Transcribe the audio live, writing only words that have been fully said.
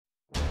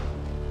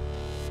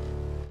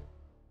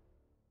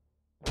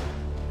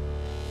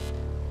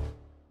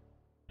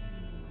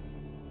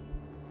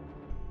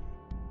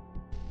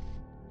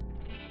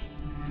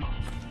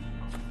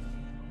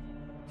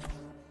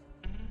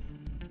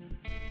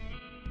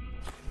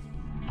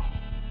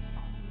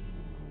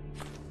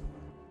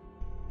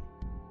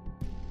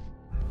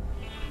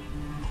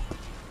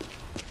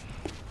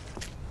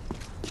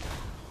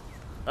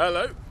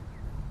Hello?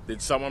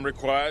 Did someone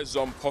require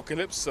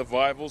Zompocalypse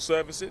survival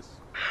services?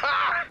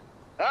 Ha!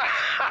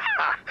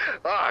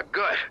 Ah,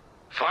 good.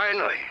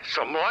 Finally,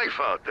 some life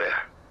out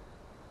there.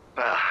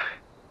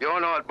 You're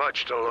not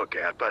much to look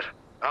at, but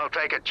I'll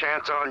take a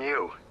chance on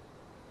you.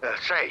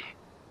 Say,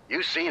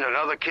 you seen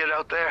another kid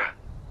out there?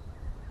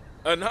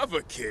 Another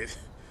kid?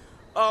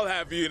 I'll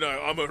have you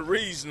know I'm a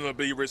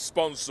reasonably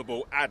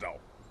responsible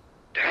adult.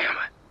 Damn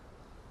it.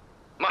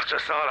 Must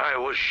have thought I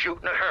was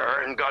shooting at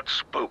her and got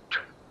spooked.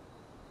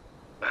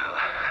 Well,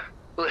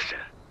 listen,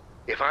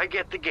 if I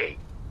get the gate,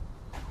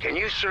 can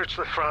you search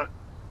the front?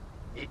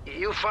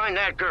 You find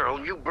that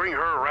girl, you bring her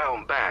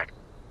around back,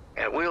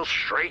 and we'll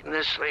straighten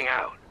this thing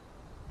out.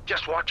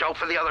 Just watch out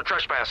for the other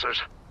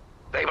trespassers.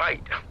 They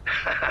bite.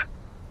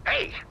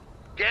 Hey,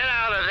 get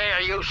out of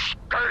there, you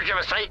scourge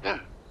of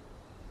Satan!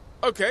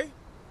 Okay,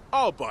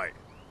 I'll bite.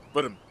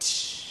 But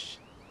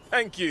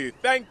thank you,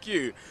 thank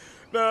you.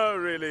 No,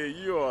 really,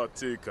 you are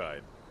too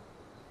kind.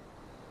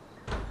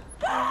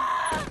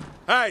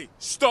 Hey,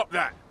 stop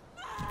that!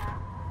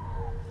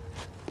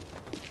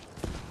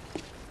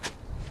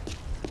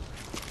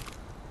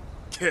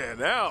 Yeah,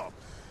 now,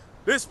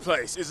 this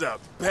place is a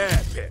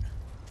bear pit.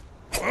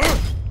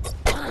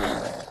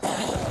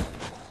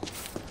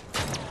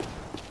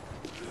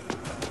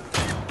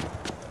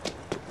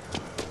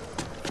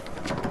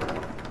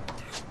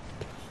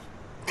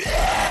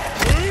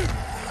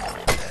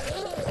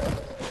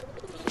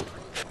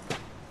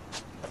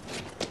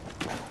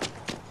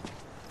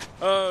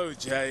 Oh,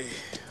 Jay,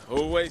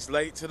 always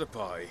late to the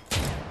party.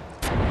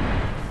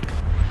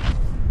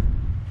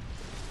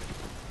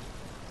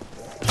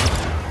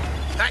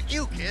 That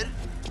you, kid?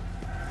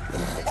 Did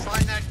you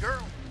find that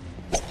girl?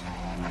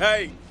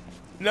 Hey,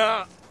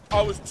 nah,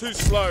 I was too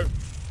slow.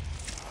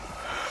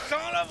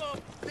 Son of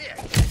a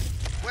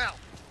bitch! Well,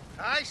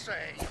 I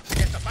say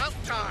it's about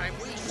time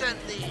we send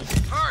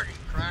these party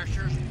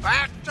crashers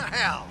back to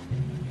hell.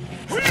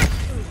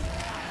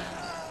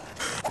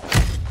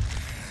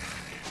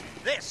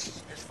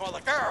 This is for the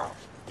girl,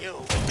 you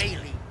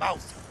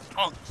mealy-mouthed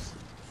punks.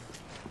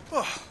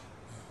 Oh.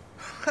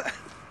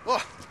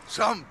 Oh,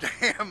 some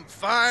damn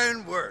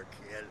fine work,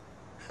 kid.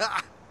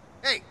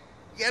 Hey,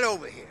 get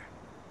over here.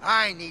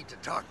 I need to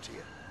talk to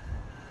you.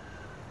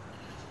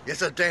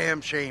 It's a damn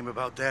shame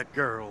about that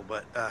girl,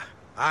 but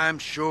I'm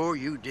sure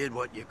you did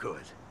what you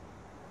could.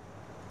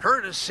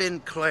 Curtis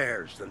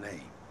Sinclair's the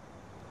name.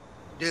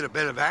 Did a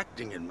bit of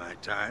acting in my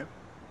time.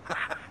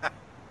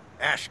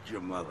 Ask your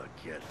mother,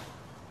 kid.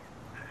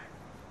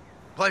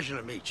 Pleasure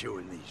to meet you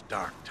in these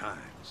dark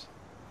times.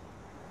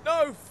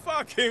 No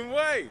fucking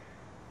way!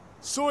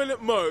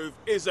 Soylent Mauve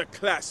is a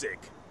classic.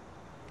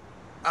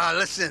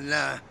 Listen,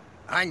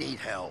 I need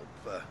help.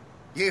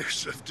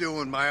 Years of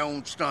doing my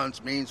own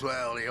stunts means,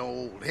 well, the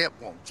old hip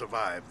won't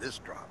survive this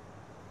drop.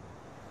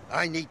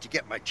 I need to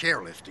get my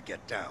chairlift to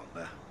get down,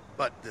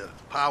 but the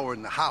power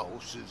in the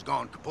house is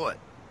gone kaput.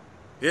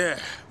 Yeah,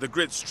 the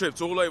grid's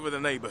stripped all over the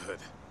neighborhood.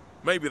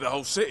 Maybe the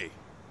whole city.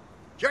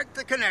 Check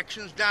the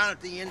connections down at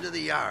the end of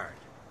the yard.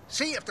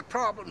 See if the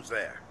problem's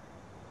there.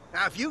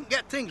 Now, if you can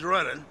get things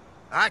running,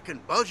 I can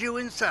buzz you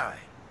inside.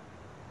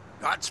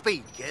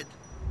 Godspeed, kid.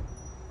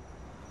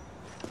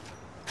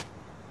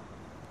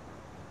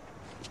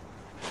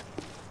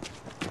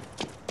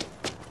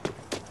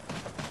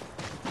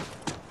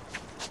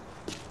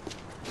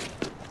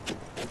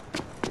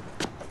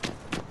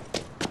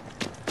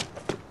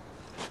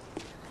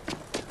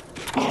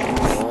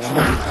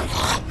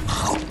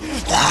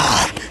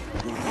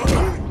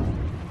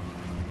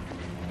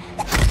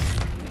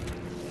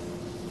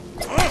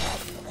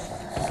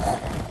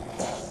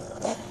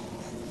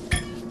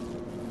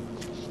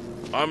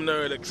 I'm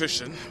no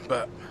electrician,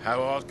 but how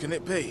hard can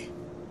it be?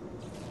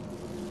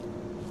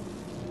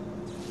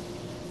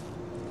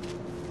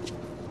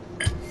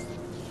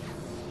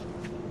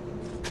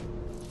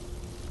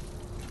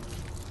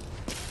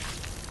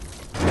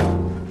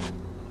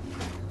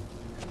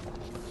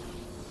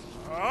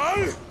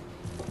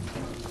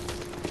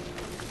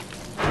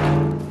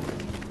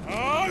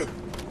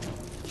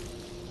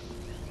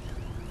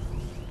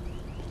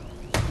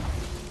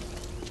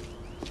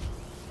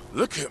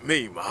 Look at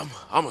me, Mum.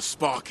 I'm a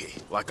Sparky,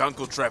 like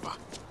Uncle Trevor.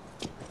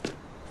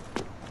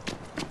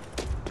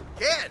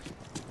 Kid,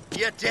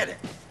 you did it.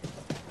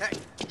 Hey,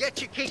 get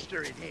your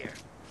keister in here.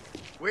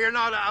 We're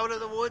not out of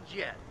the woods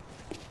yet.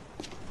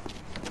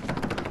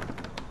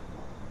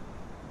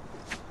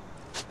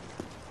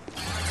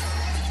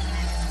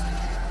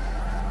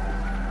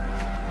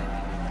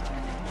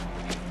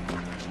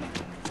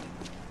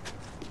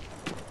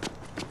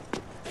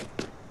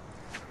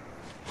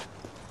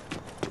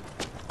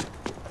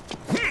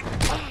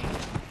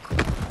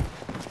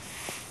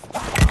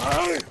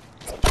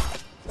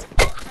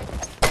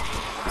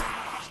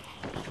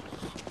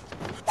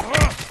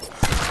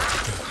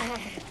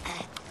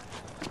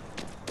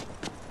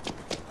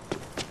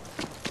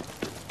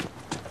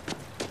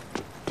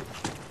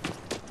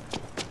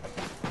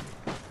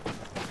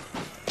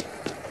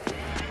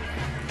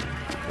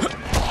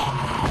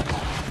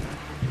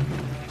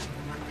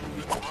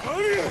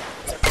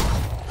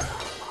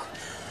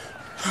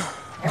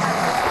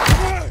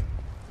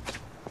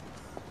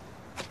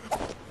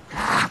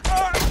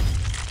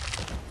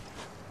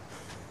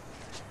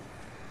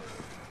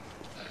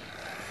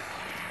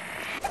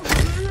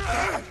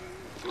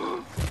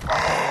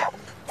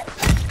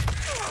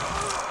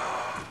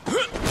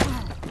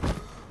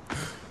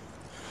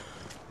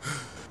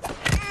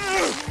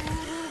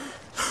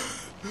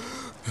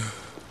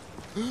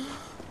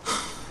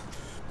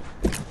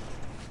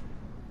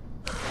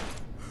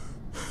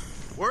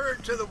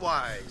 word to the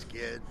wise,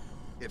 kid.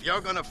 If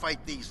you're gonna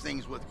fight these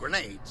things with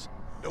grenades,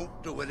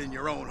 don't do it in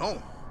your own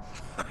home.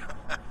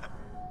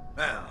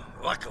 Well,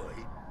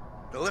 luckily,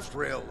 the lift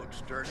rail looks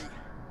sturdy.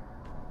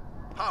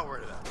 Power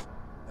it up,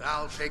 and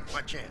I'll take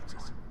my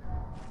chances.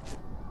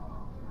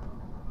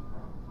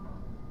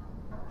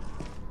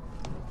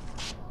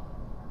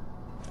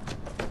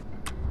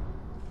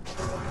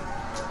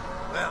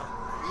 Well,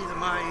 either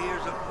my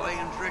ears are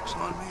playing tricks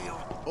on me,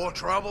 or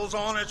trouble's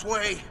on its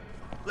way.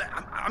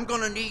 I'm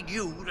gonna need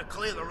you to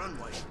clear the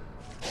runway.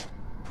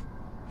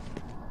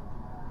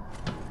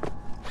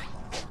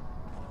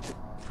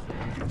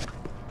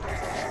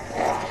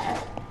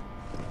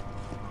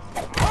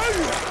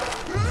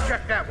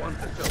 Check that one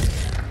facility.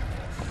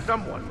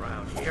 Someone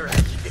round here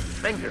has sticky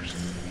fingers.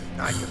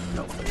 I just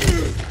know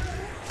it.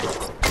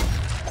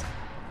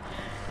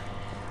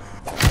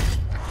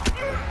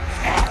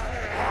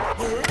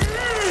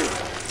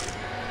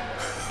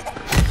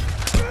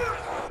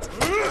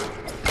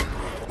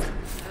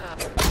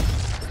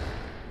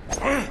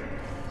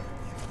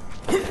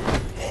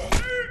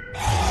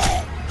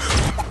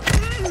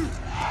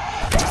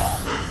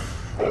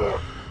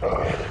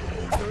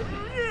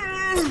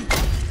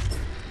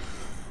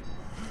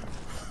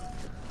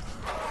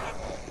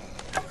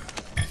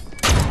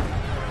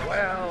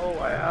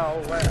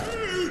 Well.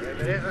 If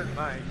it isn't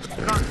my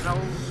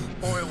snot-nosed,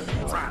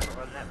 spoiled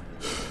rattler that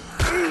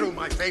threw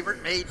my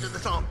favorite maid to the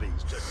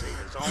zombies to save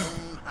his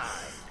own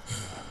hide.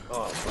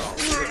 Oh, well,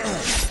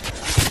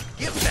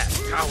 give that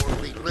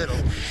cowardly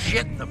little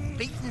shit the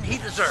beating he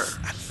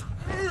deserves.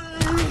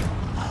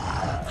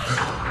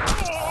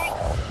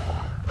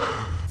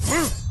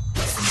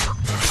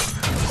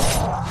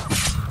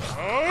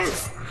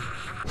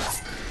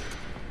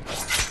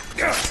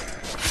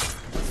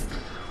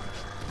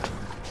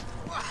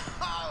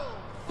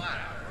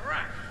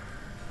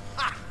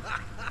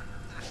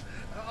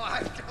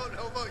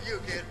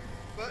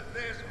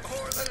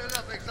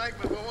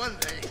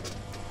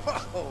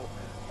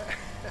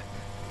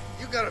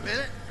 You got a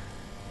minute?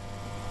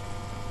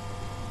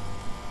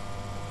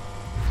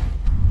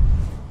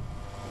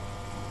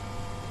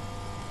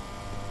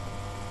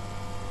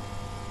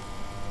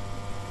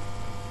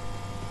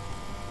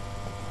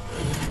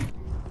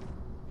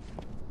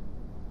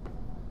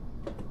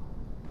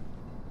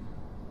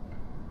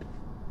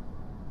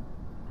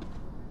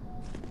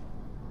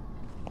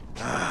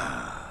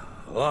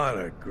 A lot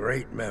of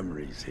great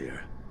memories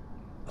here.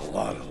 A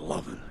lot of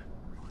loving.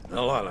 And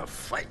a lot of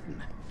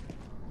fighting.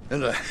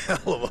 And a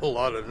hell of a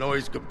lot of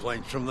noise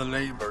complaints from the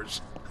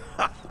neighbors.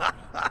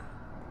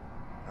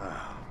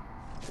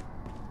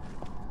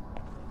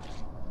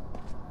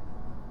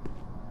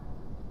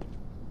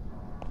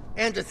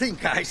 And to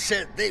think I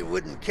said they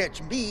wouldn't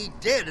catch me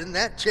dead in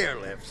that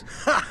chairlift.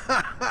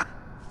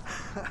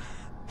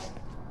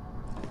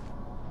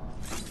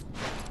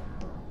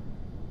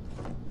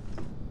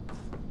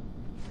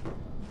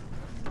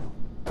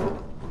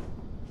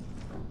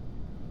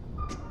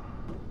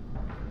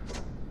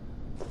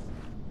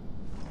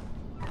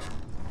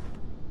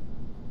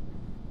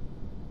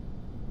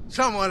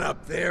 Someone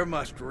up there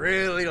must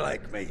really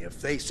like me if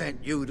they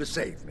sent you to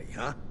save me,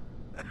 huh?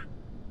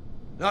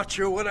 Not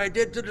sure what I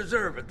did to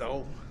deserve it,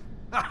 though.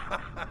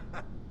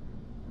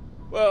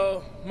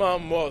 Well,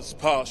 Mum was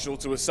partial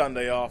to a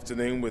Sunday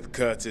afternoon with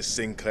Curtis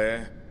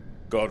Sinclair.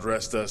 God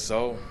rest her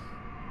soul.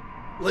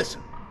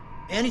 Listen,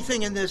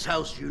 anything in this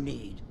house you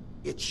need,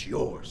 it's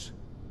yours.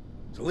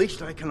 It's the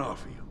least I can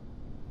offer you.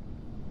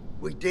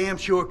 We damn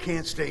sure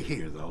can't stay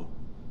here, though.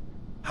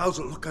 How's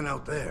it looking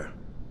out there?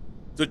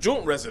 The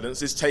joint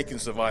residence is taking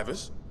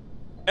survivors.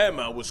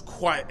 Emma was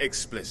quite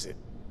explicit.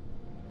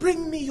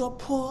 Bring me your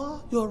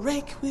poor, your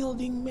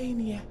rake-wielding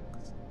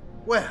maniacs.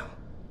 Well,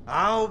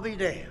 I'll be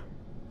damned.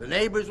 The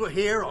neighbors were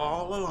here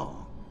all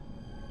along.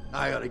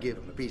 I ought to give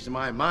them a piece of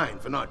my mind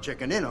for not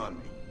checking in on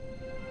me.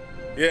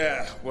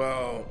 Yeah,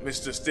 well,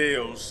 Mr.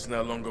 Steele's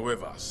no longer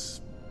with us.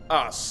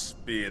 Us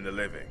being the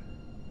living.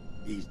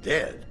 He's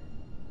dead.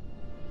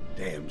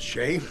 Damn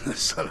shame. The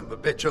son of a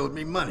bitch owed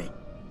me money.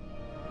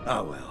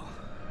 Oh, well.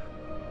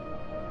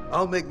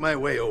 I'll make my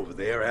way over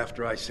there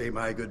after I say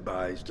my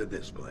goodbyes to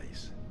this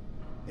place.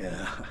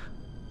 Yeah,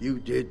 you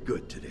did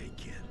good today,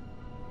 kid.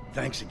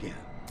 Thanks again.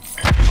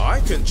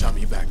 I can chum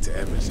you back to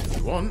Emma's if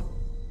you want.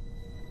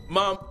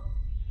 Mum,